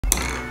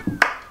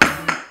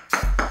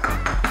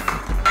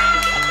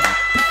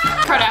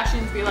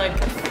just be like,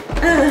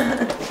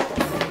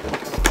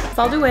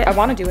 so I'll do it. I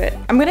want to do it.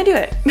 I'm gonna do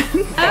it.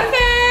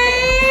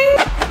 Okay.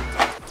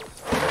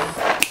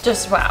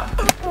 Just wow.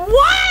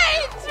 What?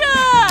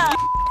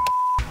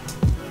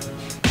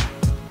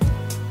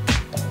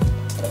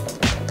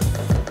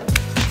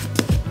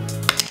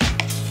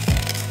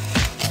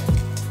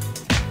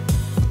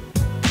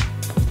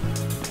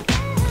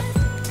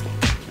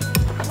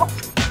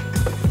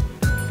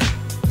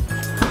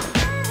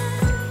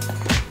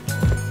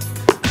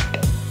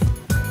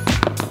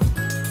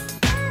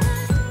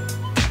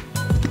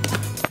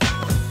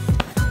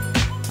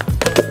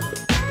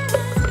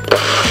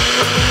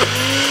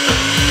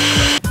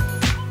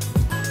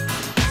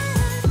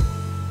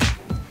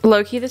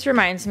 Low-key, this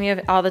reminds me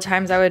of all the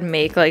times I would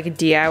make like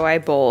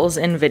DIY bowls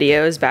in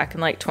videos back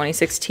in like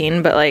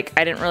 2016, but like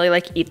I didn't really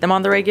like eat them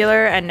on the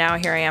regular, and now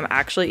here I am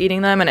actually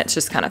eating them, and it's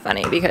just kind of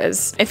funny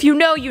because if you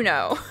know, you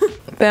know.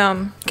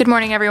 Boom. Good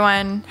morning,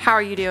 everyone. How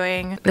are you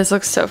doing? This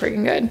looks so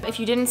freaking good. If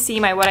you didn't see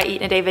my what I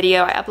eat in a day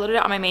video, I uploaded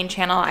it on my main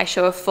channel. I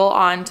show a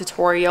full-on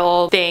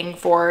tutorial thing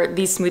for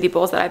these smoothie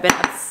bowls that I've been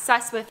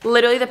obsessed with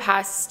literally the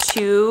past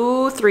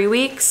 2-3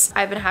 weeks.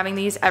 I've been having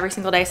these every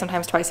single day,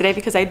 sometimes twice a day,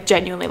 because I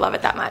genuinely love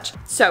it that much.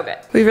 So good.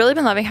 We've really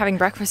been loving having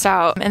breakfast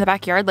out in the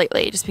backyard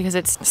lately just because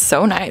it's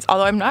so nice.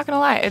 Although I'm not gonna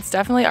lie, it's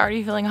definitely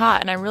already feeling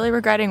hot, and I'm really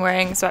regretting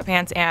wearing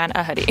sweatpants and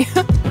a hoodie.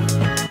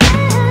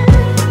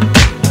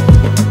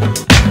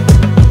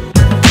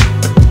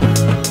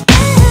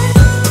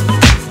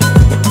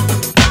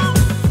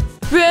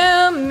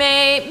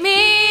 Roommate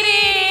meeting!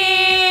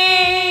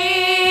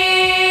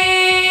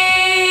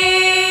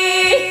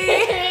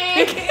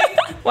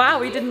 Wow,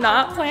 we did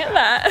not plan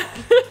that.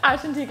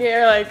 Ash and TK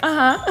are like,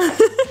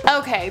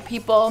 Okay,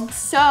 people,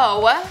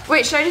 so,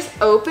 wait, should I just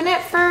open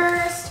it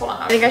first? Hold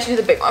on, I think I should do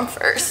the big one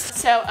first.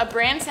 So, a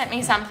brand sent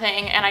me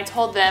something, and I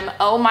told them,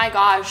 oh my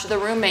gosh, the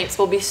roommates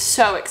will be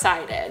so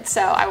excited.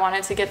 So, I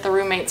wanted to get the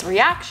roommates'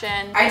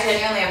 reaction. I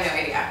genuinely have no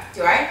idea.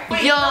 Do I?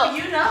 Wait, no,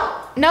 you know.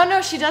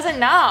 No, she doesn't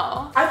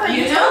know. I thought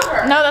you told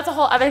her. No, that's a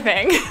whole other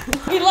thing.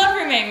 We love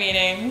roommate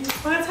meetings.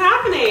 What's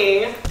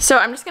happening? So,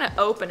 I'm just gonna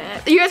open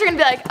it. You guys are gonna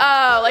be like,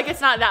 oh, like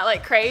it's not that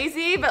like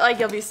crazy, but like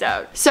you'll be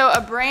stoked. So, a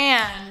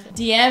brand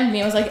DM'd me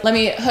and was like, let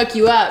me hook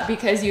you up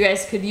because you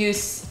guys could use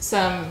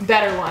some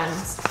better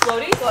ones.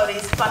 Floaties?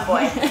 Floaties, fun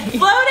boy.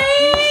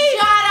 Floaties!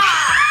 Shut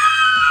up!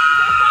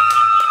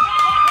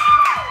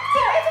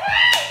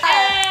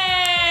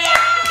 Hey!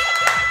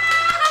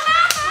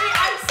 Wait,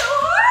 I'm so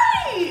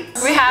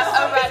hyped! We have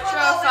a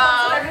retro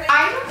phone.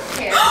 I don't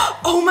care.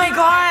 Oh my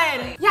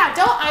god! Yeah,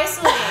 don't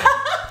isolate.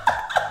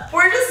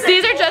 We're just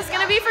These are just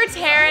gonna be for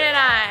Taryn and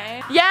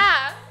I.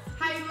 Yeah.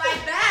 How you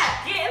like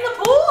that? Get in the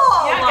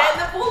pool! Yeah, get in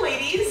the pool,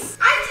 ladies.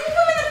 I did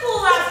go in the pool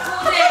last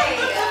pool day.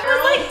 It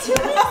was like 2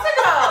 weeks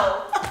ago.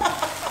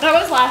 That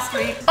was last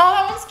week. Oh,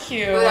 that one's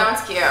cute. Ooh, that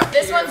one's cute.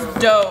 This one's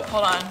dope.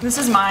 Hold on. This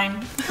is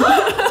mine.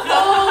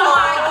 Oh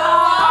my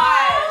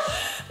gosh.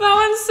 That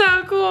one's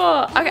so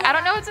cool. Okay, I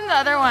don't know what's in the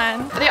other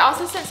one. They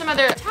also sent some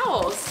other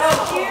towels. So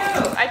cute.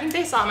 I think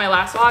they saw my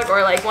last vlog,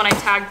 or like when I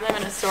tagged them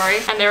in a story,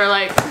 and they were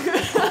like, you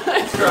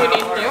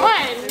need new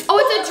ones. Oh,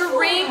 it's a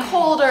drink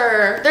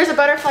holder. There's a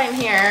butterfly in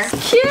here.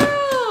 Cute.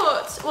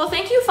 Well,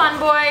 thank you, Fun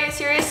Boy.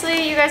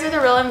 Seriously, you guys are the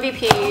real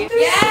MVP.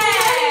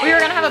 Yay! We were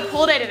gonna have a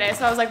pool day today,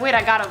 so I was like, wait,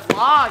 I gotta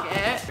vlog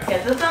it.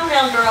 Get the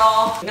thumbnail,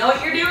 girl. You know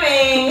what you're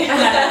doing.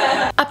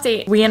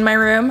 Update. We in my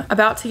room,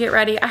 about to get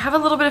ready. I have a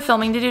little bit of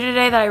filming to do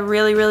today that I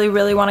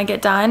really want to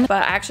get done,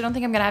 but I actually don't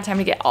think I'm gonna have time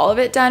to get all of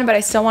it done, but I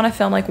still want to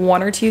film like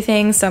 1 or 2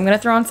 things, so I'm gonna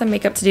throw on some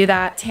makeup to do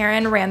that.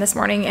 Taryn ran this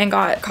morning and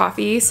got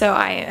coffee, so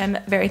I am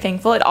very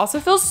thankful. It also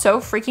feels so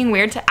freaking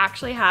weird to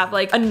actually have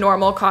like a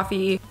normal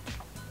coffee,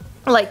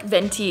 like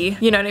venti,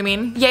 you know what I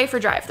mean? Yay for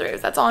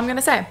drive-thrus, that's all I'm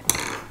gonna say.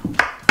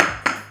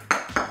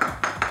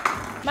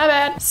 My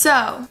bad.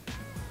 So,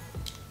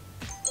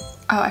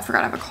 oh, I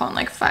forgot I have a call in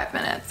like 5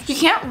 minutes. You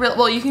can't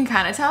well, you can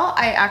kind of tell.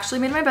 I actually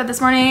made my bed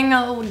this morning.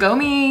 Oh, go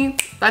me.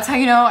 That's how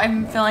you know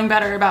I'm feeling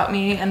better about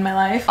me and my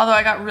life. Although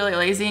I got really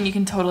lazy, and you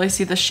can totally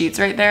see the sheets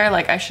right there.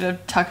 Like I should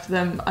have tucked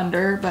them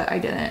under, but I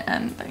didn't.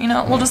 And you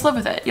know, we'll just live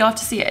with it. You'll have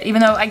to see it.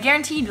 Even though I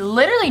guarantee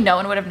literally no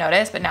one would have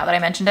noticed, but now that I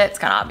mentioned it, it's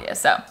kind of obvious,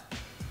 so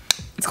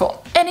it's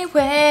cool.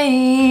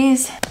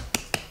 Anyways,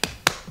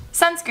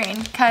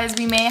 sunscreen, because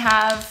we may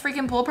have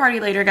freaking pool party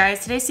later,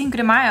 guys. Today's Cinco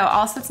de Mayo.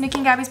 Also, it's Nikki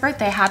and Gabby's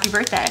birthday. Happy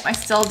birthday. I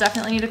still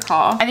definitely need to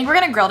call. I think we're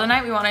gonna grill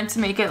tonight. We wanted to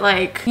make it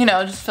like, you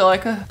know, just feel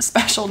like a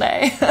special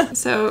day.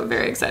 So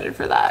very excited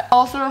for that.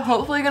 Also,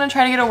 hopefully gonna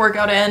try to get a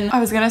workout in. I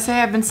was gonna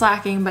say I've been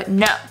slacking, but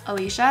no.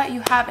 Alisha,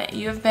 you haven't.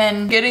 You have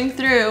been getting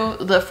through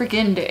the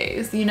freaking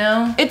days, you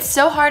know? It's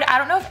so hard. I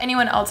don't know if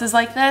anyone else is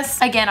like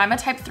this. Again, I'm a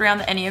type 3 on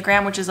the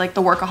Enneagram, which is like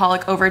the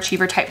workaholic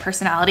overachiever type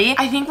personality.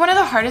 I think one of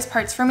the hardest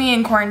parts for me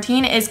in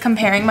quarantine is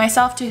comparing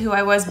myself to who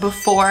I was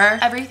before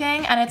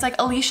everything. And it's like,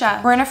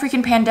 Alisha, we're in a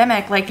freaking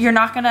pandemic. Like, you're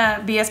not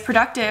gonna be as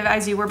productive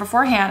as you were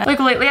beforehand. Like,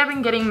 lately I've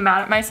been getting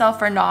mad at myself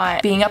for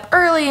not being up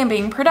early and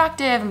being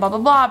productive and blah, blah,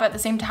 blah. But at the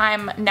same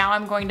time, now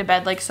I'm going to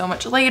bed like so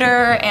much later,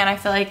 and I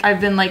feel like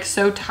I've been like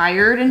so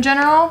tired in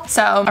general.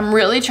 So I'm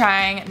really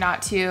trying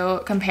not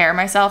to compare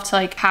myself to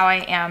like how I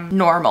am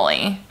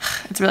normally.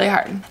 It's really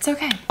hard. It's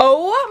okay.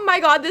 Oh my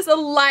God, this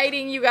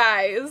lighting, you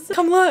guys.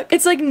 Come look.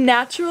 It's like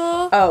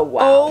natural. Oh,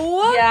 wow.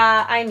 Oh.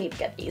 Yeah, I need to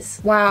get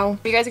these. Wow.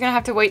 You guys are gonna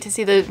have to wait to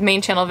see the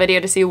main channel video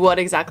to see what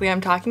exactly I'm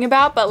talking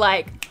about, but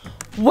like,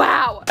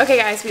 wow. Okay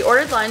guys, we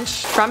ordered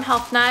lunch from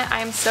Health Nut.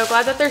 I am so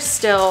glad that they're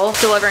still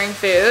delivering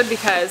food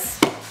because,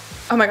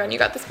 oh my God, you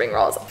got the spring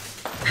rolls.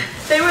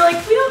 They were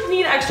like, we don't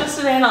need extras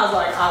today, and I was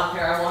like,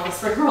 here, I want a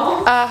spring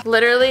roll.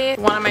 Literally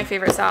one of my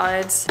favorite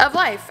salads of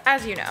life,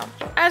 as you know.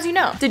 As you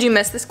know. Did you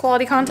miss this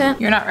quality content?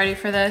 You're not ready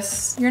for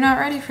this. You're not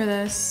ready for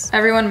this.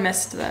 Everyone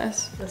missed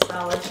this. The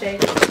salad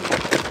shake.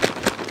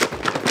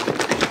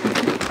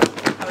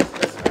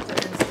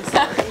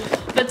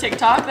 The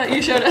TikTok that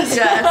you showed us?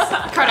 Yes.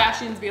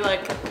 Kardashians be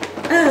like.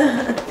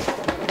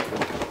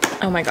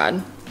 Oh my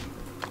God.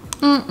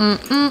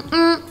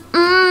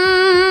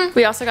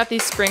 We also got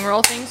these spring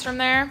roll things from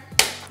there.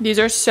 These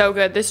are so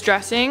good. This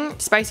dressing,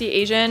 spicy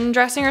Asian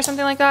dressing or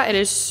something like that, it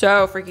is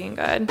so freaking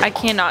good. I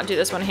cannot do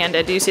this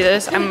one-handed. Do you see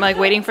this? I'm like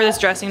waiting for this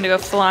dressing to go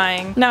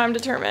flying. Now I'm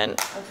determined.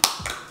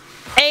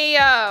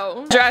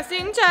 Ayo,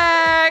 dressing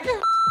check.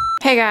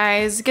 Hey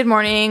guys, good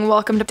morning.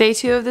 Welcome to day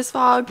 2 of this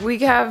vlog. We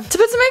have to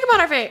put some makeup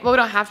on our face. Well, we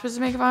don't have to put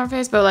some makeup on our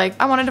face, but like,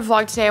 I wanted to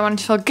vlog today. I wanted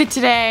to feel good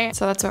today.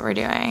 So that's what we're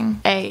doing.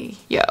 Hey,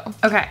 yo.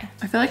 Okay,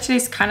 I feel like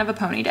today's kind of a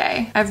pony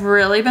day. I've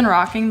really been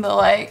rocking the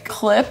like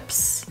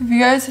clips. If you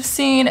guys have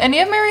seen any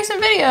of my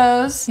recent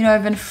videos, you know,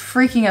 I've been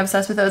freaking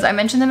obsessed with those. I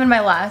mentioned them in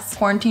my last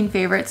quarantine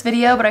favorites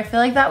video, but I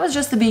feel like that was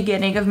just the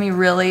beginning of me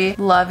really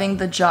loving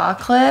the jaw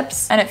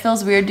clips. And it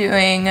feels weird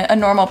doing a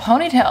normal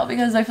ponytail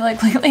because I feel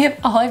like lately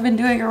all I've been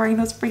doing are wearing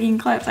those freaking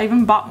clips. I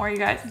even bought more, you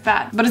guys. It's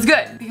bad, but it's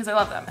good because I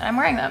love them and I'm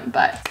wearing them.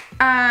 But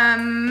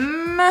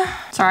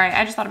sorry,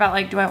 I just thought about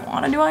like, do I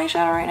want to do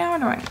eyeshadow right now or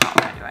do I not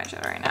want to do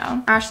eyeshadow right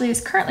now? Ashley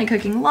is currently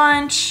cooking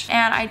lunch,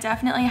 and I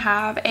definitely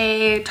have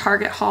a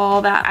Target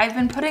haul that I've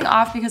been putting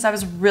off because I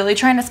was really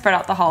trying to spread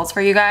out the hauls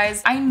for you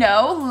guys. I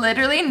know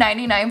literally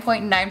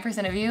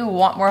 99.9% of you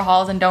want more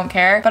hauls and don't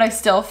care, but I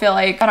still feel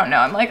like, I don't know,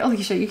 I'm like,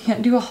 Alisha, you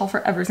can't do a haul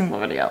for every single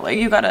video. Like,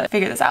 you gotta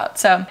figure this out.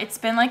 So it's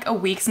been like a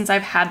week since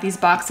I've had these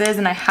boxes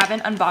and I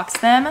haven't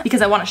unboxed them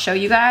because I want to show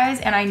you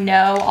guys, and I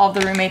know all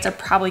the roommates are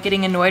probably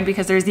getting annoyed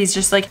because there's these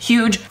just like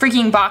huge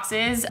freaking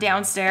boxes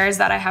downstairs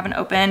that I haven't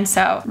opened.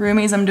 So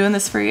roomies, I'm doing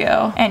this for you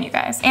and you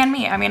guys and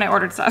me. I mean, I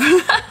ordered stuff.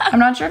 I'm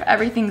not sure if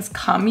everything's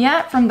come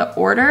yet from the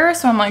order,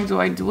 so I'm like, do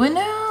I do it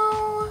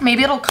now?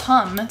 Maybe it'll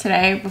come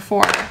today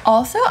before.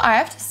 Also, I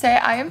have to say,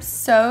 I am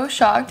so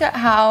shocked at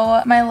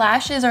how my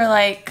lashes are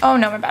like, oh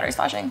no, my battery's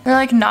flashing. They're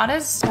like not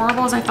as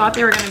horrible as I thought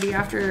they were gonna be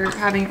after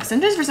having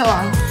extensions for so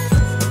long.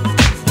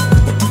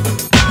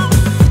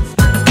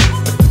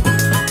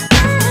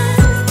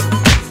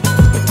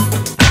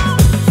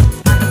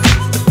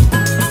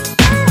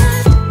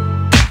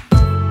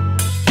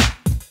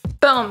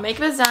 Boom,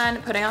 makeup is done,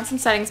 putting on some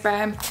setting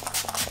spray.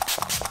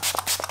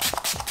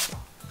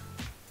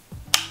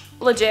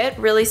 Legit,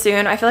 really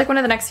soon, I feel like one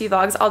of the next few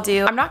vlogs I'll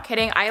do, I'm not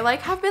kidding, I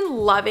like have been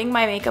loving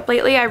my makeup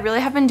lately. I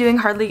really have been doing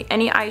hardly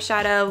any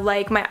eyeshadow.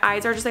 Like, my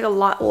eyes are just like a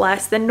lot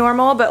less than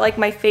normal, but like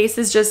my face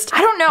is just,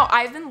 I don't know,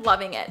 I've been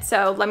loving it.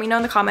 So let me know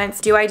in the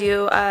comments, do I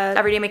do a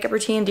everyday makeup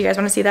routine? Do you guys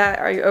want to see that?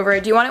 Are you over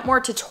it? Do you want it more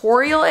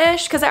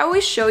tutorial-ish? Because I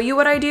always show you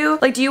what I do.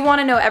 Like, do you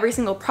want to know every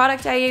single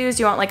product I use?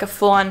 Do you want like a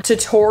full-on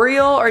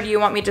tutorial, or do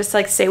you want me to just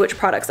like say which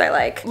products I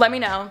like? Let me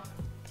know,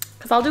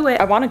 because I'll do it.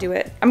 I want to do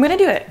it. I'm gonna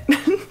do it.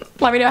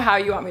 Let me know how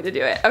you want me to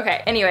do it.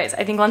 Okay, anyways,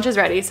 I think lunch is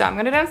ready, so I'm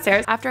gonna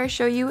downstairs after I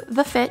show you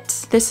the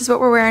fit. This is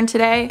what we're wearing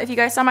today. If you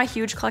guys saw my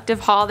huge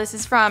collective haul, this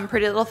is from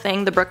Pretty Little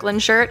Thing, the Brooklyn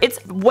shirt.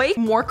 It's way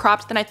more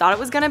cropped than I thought it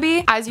was gonna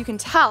be, as you can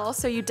tell,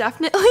 so you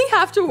definitely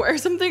have to wear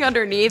something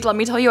underneath. Let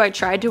me tell you, I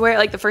tried to wear it,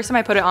 like the first time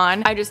I put it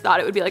on, I just thought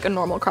it would be like a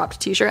normal cropped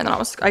t-shirt, and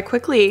then I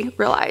quickly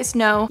realized,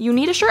 no, you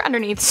need a shirt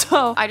underneath.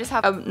 So I just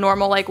have a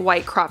normal like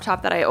white crop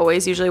top that I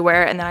always usually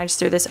wear, and then I just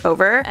threw this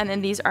over. And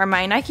then these are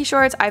my Nike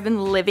shorts. I've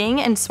been living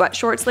in sweat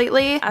shorts lately,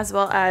 as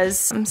well as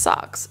some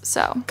socks.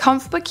 So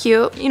comf but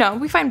cute. You know,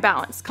 we find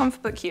balance. Comf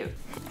but cute.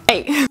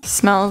 Hey,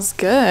 smells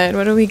good.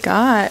 What do we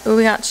got? Oh,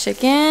 we got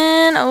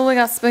chicken. Oh, we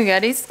got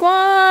spaghetti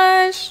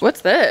squash.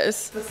 What's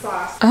this? The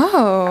sauce.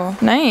 Oh,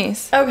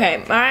 nice.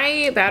 Okay,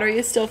 my battery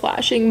is still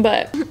flashing,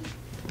 but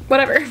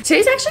whatever.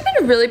 Today's actually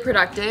been really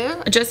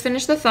productive. I just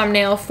finished the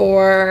thumbnail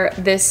for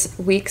this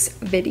week's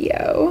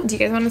video. Do you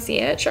guys want to see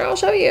it? Sure, I'll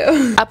show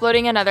you.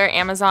 Uploading another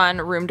Amazon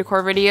room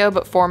decor video,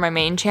 but for my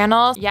main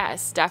channel.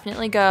 Yes,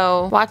 definitely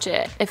go watch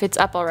it if it's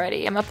up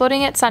already. I'm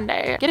uploading it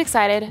Sunday. Get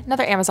excited.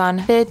 Another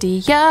Amazon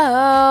video,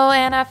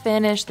 and I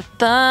finished the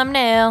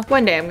thumbnail.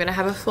 One day I'm gonna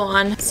have a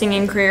full-on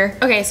singing career.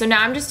 Okay, so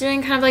now I'm just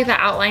doing kind of like the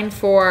outline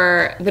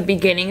for the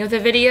beginning of the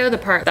video, the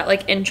part that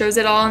like intros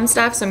it all and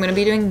stuff. So I'm gonna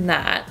be doing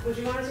that. Would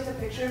you want to take a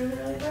picture of me?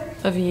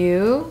 Of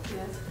you? Yes.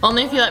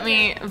 Only if you let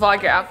me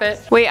vlog your outfit.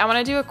 Wait, I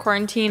wanna do a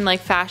quarantine like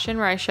fashion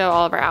where I show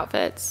all of our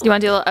outfits. Do you wanna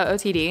do a little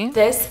OOTD?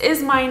 This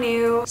is my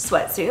new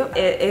sweatsuit.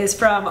 It is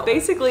from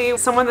basically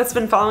someone that's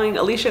been following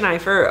Alisha and I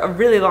for a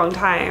really long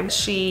time.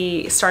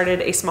 She started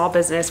a small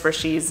business where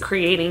she's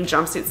creating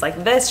jumpsuits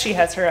like this. She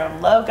has her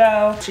own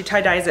logo. She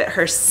tie-dyes it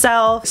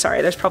herself.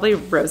 Sorry, there's probably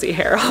rosy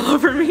hair all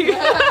over me.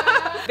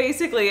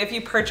 Basically, if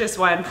you purchase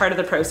one, part of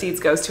the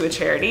proceeds goes to a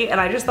charity, and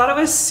I just thought it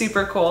was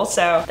super cool.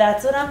 So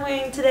that's what I'm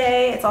wearing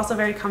today. It's also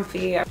very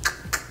comfy.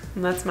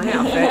 And that's my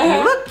outfit.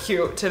 You look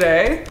cute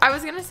today. I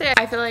was gonna say,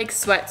 I feel like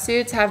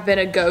sweatsuits have been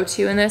a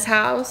go-to in this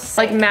house.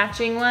 Like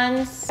matching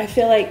ones. I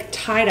feel like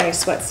tie-dye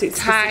sweatsuits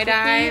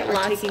Tie-dye,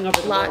 are taking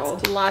over the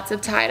world. Lots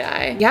of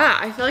tie-dye. Yeah,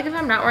 I feel like if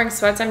I'm not wearing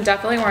sweats, I'm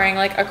definitely wearing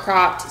like a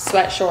cropped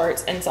sweat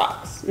shorts and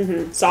socks.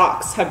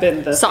 Socks have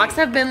been the Socks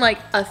have been like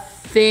a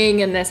thing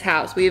in this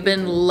house. We've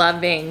been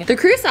loving the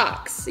crew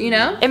socks, you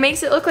know? It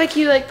makes it look like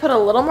you like put a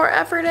little more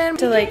effort in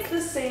to like. It's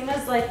the same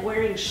as like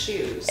wearing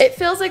shoes. It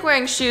feels like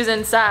wearing shoes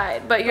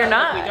inside, but you're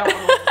not. We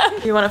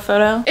don't. You want a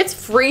photo? It's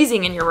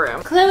freezing in your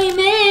room. Chloe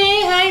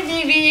May, hi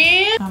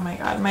baby. Oh my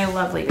god, my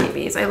lovely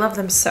babies. I love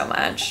them so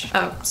much.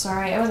 Oh,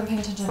 sorry, I wasn't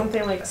paying attention.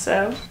 Something like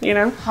so, you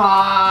know?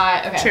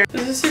 Hot. Okay. Cheers.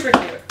 This is super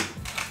cute.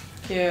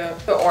 Cute.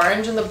 The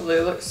orange and the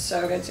blue look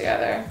so good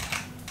together.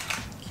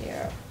 Cute.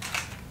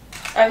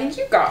 I think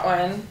you got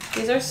one.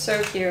 These are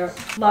so cute.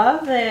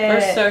 Love it.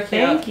 They're so cute.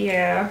 Thank you.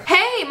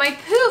 Hey, my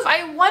poof.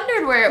 I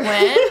wondered where it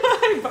went.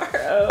 I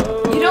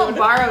borrow. You don't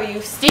borrow,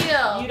 you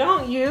steal. You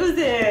don't use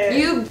it.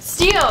 You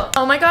steal.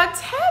 Oh my god,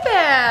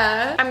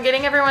 Tebe. I'm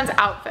getting everyone's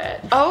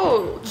outfit.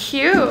 Oh,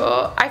 cute.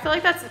 I feel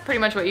like that's pretty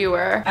much what you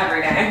wear.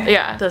 Every day.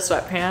 Yeah, the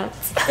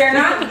sweatpants. They're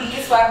not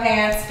these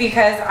sweatpants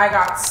because I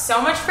got so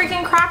much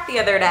freaking crap the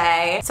other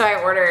day. So I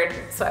ordered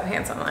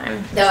sweatpants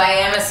online. Though I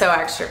am a So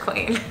Extra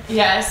queen.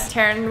 Yes.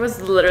 Taryn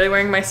was literally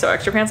wearing my So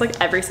Extra pants like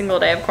every single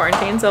day of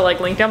quarantine. So like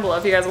link down below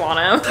if you guys want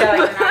them. They're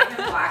like, they're not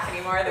even black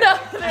anymore.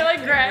 They're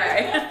like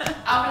gray.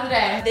 Out for the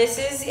day. This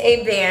is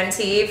a band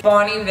tee.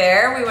 Bon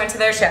Iver, we went to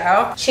their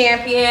show.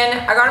 Champion,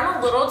 I got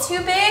them a little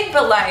too big,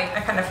 but like, I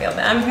kind of feel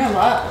them. I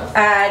love.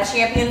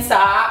 Champion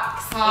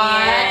socks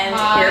and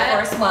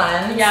Air Force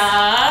Ones.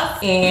 Yeah.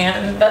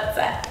 And that's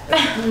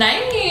it.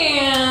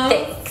 Nice.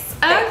 Thanks.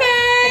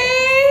 Okay.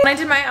 When I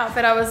did my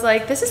outfit, I was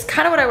like, this is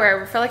kind of what I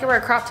wear. I feel like I wear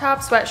a crop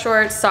top, sweat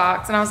shorts,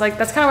 socks, and I was like,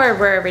 that's kind of what I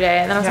wear every day.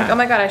 And then I was like, oh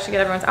my god, I should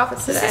get everyone's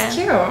outfits today. This is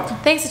cute.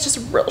 Thanks, it's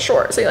just real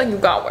short, so like you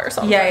gotta wear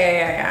something.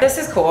 Yeah. This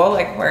is cool,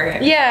 like wear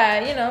it.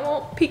 Yeah, you know, a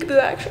little peekaboo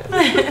action.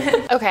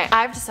 Okay,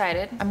 I've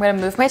decided I'm gonna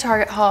move my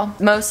Target haul,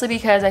 mostly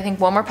because I think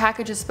one more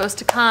package is supposed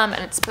to come,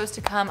 and it's supposed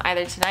to come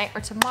either tonight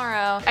or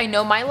tomorrow. I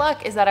know my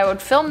luck is that I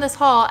would film this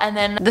haul, and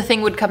then the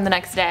thing would come the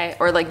next day,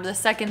 or like the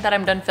second that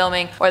I'm done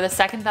filming, or the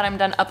second that I'm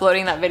done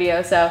uploading that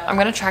video. So I'm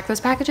gonna track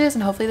those packages,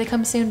 and hopefully they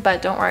come soon,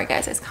 but don't worry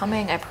guys, it's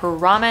coming, I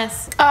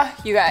promise.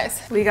 You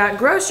guys, we got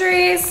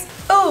groceries.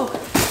 Oh.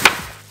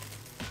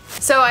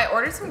 So I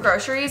ordered some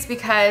groceries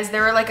because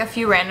there were like a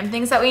few random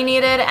things that we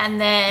needed,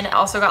 and then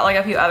also got like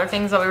a few other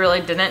things that we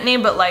really didn't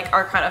need, but like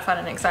are kind of fun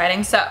and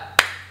exciting. So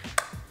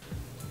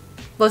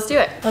let's do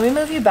it. Let me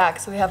move you back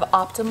so we have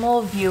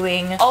optimal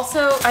viewing.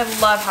 Also, I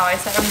love how I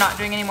said I'm not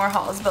doing any more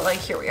hauls, but like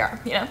here we are,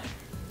 you know?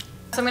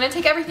 So I'm gonna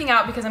take everything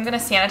out because I'm gonna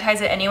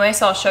sanitize it anyway,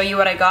 so I'll show you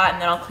what I got and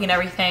then I'll clean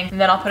everything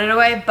and then I'll put it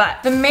away.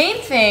 But the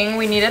main thing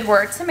we needed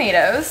were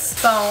tomatoes.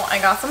 So I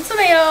got some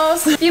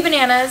tomatoes, a few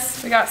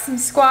bananas, we got some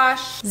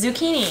squash,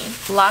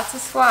 zucchini, lots of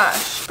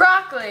squash,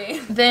 broccoli,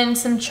 then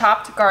some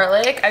chopped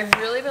garlic. I've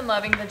really been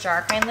loving the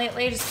jar kind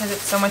lately just because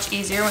it's so much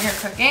easier when you're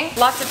cooking.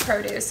 Lots of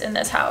produce in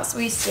this house.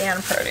 We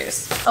stand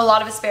produce. A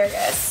lot of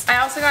asparagus.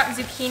 I also got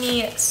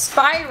zucchini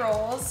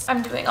spirals.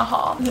 I'm doing a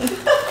haul.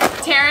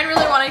 Taryn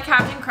really wanted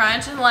Captain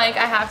Crunch, and like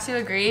I have to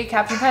agree,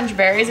 Captain Crunch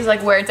berries is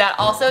like where it's at.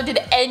 Also, did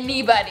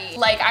anybody,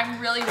 like I'm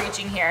really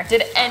reaching here,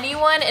 did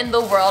anyone in the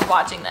world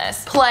watching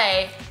this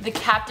play the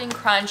Captain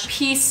Crunch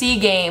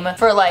PC game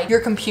for like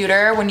your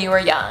computer when you were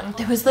young?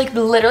 It was like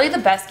literally the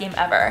best game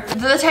ever.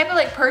 The type of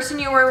like person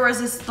you were was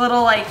this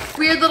little like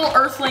weird little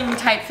earthling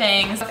type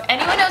things. If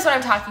anyone knows what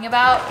I'm talking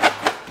about,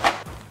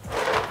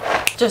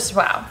 just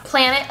wow.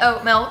 Planet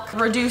oat milk,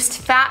 reduced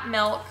fat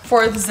milk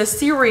for the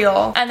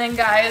cereal. And then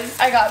guys,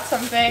 I got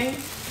something.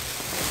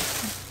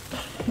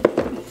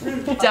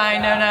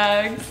 Dino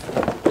nugs.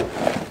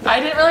 I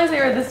didn't realize they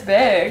were this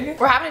big.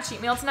 We're having a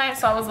cheat meal tonight,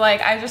 so I was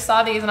like, I just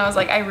saw these and I was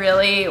like, I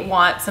really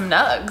want some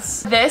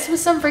nugs. This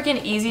was some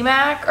freaking Easy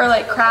Mac or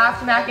like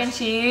Kraft mac and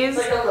cheese.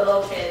 It's like a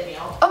little kid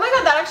meal. Oh my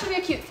god, that'd actually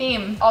be a cute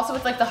theme. Also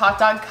with like the hot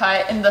dog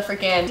cut and the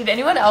freaking, did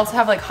anyone else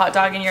have like hot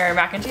dog in your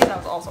mac and cheese? That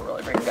was also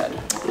really freaking good.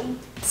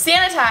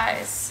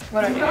 Sanitize.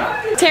 What are you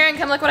doing? Taryn,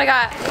 come look what I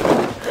got.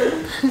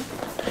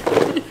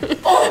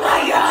 Oh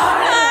my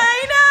god!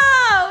 I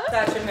know!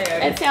 Such a mood.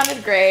 It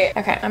sounded great.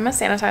 Okay, I'm gonna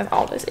sanitize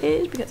all this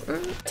because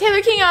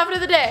Taylor King outfit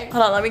of the day.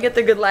 Hold on, let me get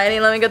the good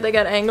lighting. Let me get the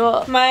good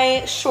angle.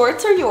 My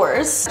shorts are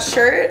yours.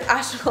 Shirt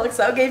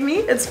AlishaMarieVlogs gave me.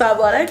 It's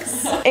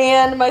Fabletics.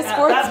 And my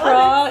sports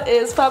bra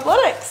is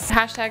Fabletics.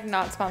 Hashtag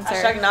not sponsored.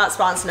 Hashtag not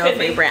sponsored. No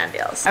free brand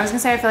deals. I was gonna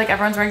say I feel like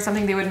everyone's wearing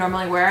something they would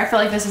normally wear. I feel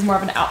like this is more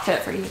of an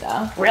outfit for you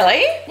though.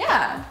 Really?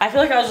 Yeah. I feel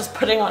like I was just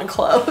putting on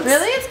clothes.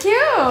 Really? It's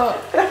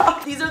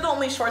cute. These are the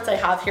only shorts I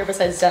have here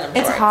besides denim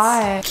It's shorts.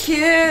 hot.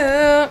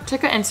 Cute.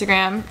 Check out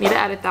Instagram. Need to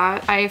edit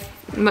that.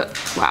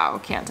 Wow,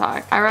 can't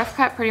talk. I rough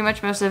cut pretty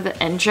much most of the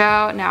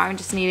intro. Now I'm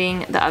just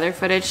needing the other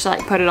footage to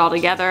like put it all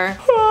together.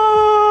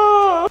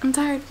 I'm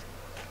tired.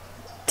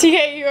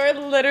 TK, you are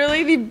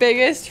literally the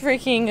biggest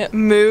freaking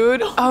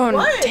mood. Oh,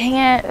 what? Dang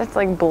it. It's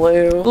like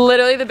blue.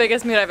 Literally the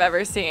biggest mood I've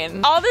ever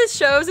seen. All this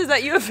shows is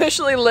that you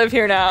officially live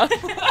here now.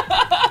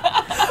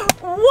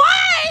 What?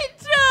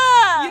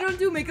 You don't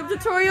do makeup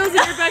tutorials in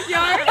your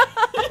backyard?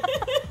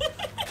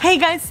 Hey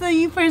guys, so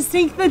you first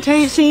take the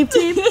shape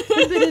tape,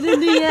 put it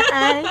into your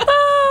eye.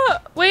 Oh,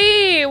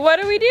 wait, what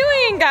are we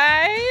doing,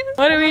 guys?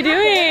 What are we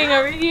doing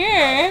over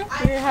here?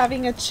 We're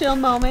having a chill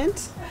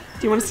moment.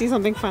 Do you want to see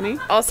something funny?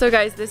 Also,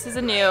 guys, this is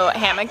a new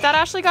hammock that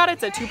Ashley got.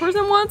 It's a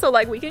 2-person one, so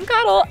like we can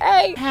cuddle.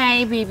 Hey.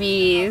 Hi,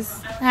 babies.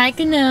 Hi,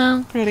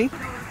 Cano. Ready?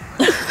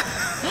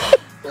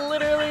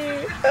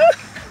 Literally.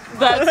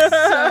 That's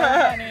so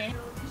funny.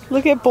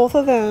 Look at both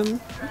of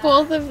them.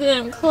 Both of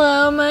them,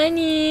 Chloe,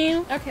 money.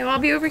 Okay, well, I'll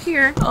be over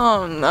here.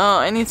 Oh no,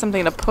 I need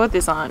something to put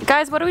this on.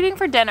 Guys, what are we doing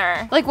for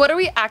dinner? Like, what are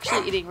we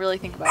actually eating? Really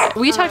think about it.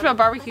 We talked about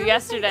barbecue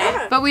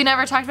yesterday, but we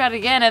never talked about it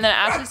again. And then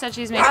Ashley said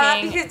she's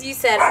making. Because you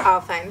said I'll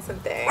find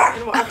something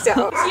and walked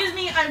out. Excuse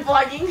me, I'm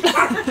vlogging.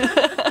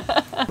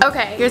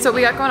 Okay, here's what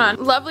we got going on.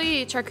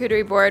 Lovely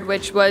charcuterie board,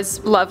 which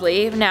was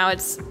lovely. Now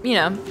it's, you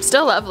know,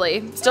 still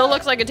lovely. Still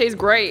looks like it tastes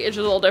great. It's just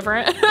a little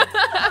different.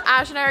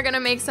 Ash and I are gonna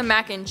make some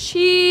mac and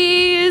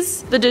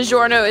cheese. The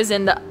DiGiorno is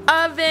in the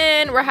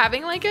oven. We're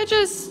having like a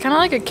just kind of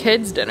like a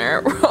kid's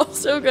dinner. We're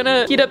also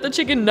gonna heat up the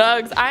chicken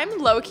nugs. I'm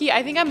low-key,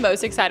 I think I'm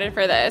most excited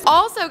for this.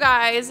 Also,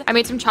 guys, I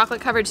made some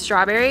chocolate covered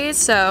strawberries,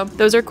 so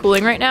those are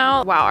cooling right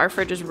now. Wow, our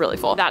fridge is really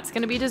full. That's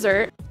gonna be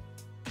dessert.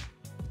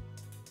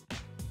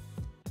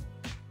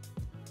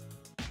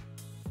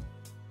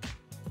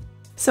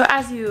 So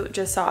as you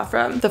just saw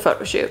from the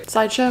photo shoot,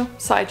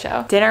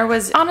 slideshow. Dinner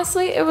was,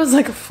 honestly, it was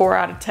like a 4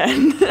 out of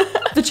 10.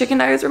 The chicken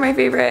nuggets were my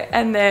favorite,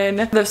 and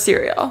then the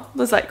cereal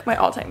was like my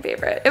all-time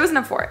favorite. It wasn't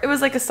a 4, it was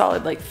like a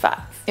solid like 5.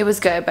 It was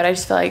good, but I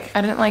just feel like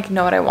I didn't like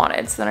know what I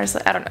wanted. So then I just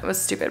like, I don't know, it was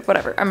stupid,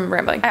 whatever, I'm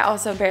rambling. I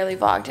also barely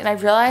vlogged, and I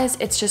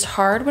realized it's just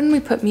hard when we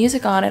put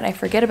music on and I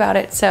forget about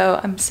it. So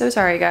I'm so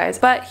sorry, guys,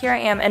 but here I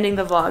am ending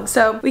the vlog.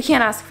 So we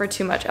can't ask for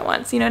too much at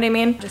once, you know what I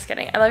mean? Just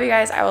kidding. I love you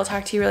guys. I will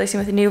talk to you really soon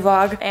with a new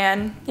vlog,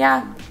 and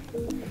yeah.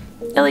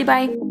 Illy,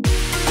 bye.